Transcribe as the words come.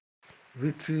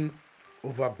Victory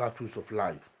over battles of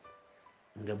life.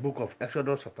 In the book of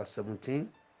Exodus chapter 17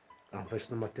 and verse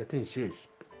number 13 says,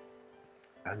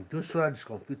 And Joshua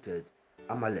discomfited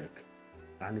Amalek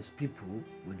and his people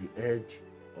with the edge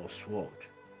of sword.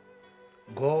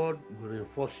 God will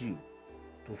reinforce you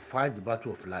to fight the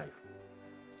battle of life.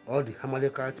 All the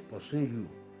Amalekites pursuing you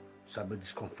shall be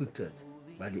discomfited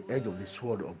by the edge of the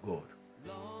sword of God.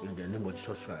 In the name of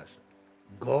Jesus Christ,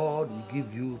 God will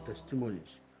give you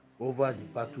testimonies over the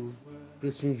battle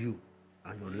facing you,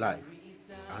 and your life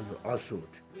and your household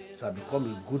shall become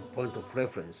a good point of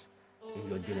reference in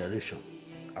your generation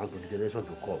and to the generation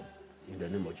to come. In the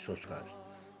name of Jesus Christ,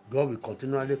 God will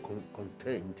continually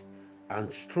contend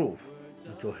and strive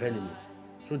with your enemies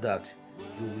so that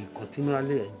you will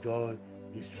continually enjoy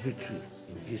his victory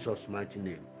in Jesus' mighty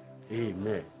name.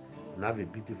 Amen. And have a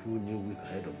beautiful new week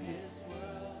ahead of you.